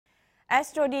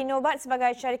Astro dinobat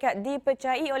sebagai syarikat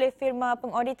dipercayai oleh Firma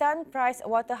Pengauditan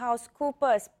Waterhouse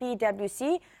Coopers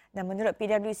PWC dan menurut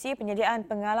PWC, penyediaan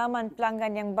pengalaman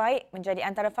pelanggan yang baik menjadi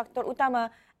antara faktor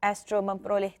utama Astro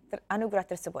memperoleh anugerah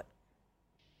tersebut.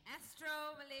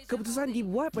 Keputusan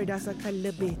dibuat berdasarkan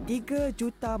lebih 3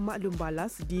 juta maklum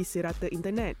balas di serata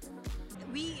internet.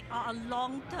 We are a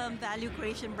long-term value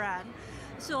creation brand.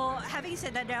 So having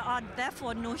said that, there are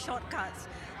therefore no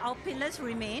shortcuts. Our pillars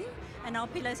remain, and our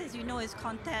pillars, as you know, is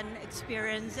content,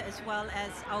 experience, as well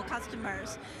as our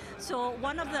customers. So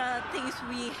one of the things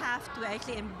we have to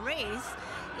actually embrace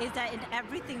is that in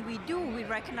everything we do, we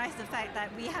recognize the fact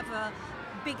that we have a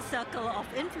big circle of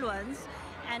influence,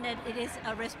 and that it is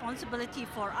a responsibility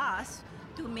for us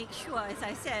to make sure, as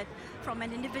I said, from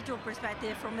an individual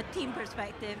perspective, from a team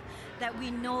perspective, that we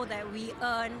know that we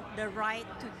earn the right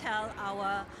to tell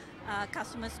our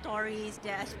customer stories,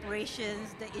 their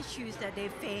aspirations, the issues that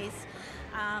they face,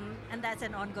 and that's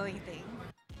an ongoing thing.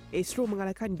 Astro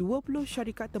mengalahkan 20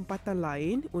 syarikat tempatan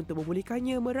lain untuk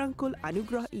memulihkannya merangkul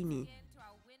anugerah ini.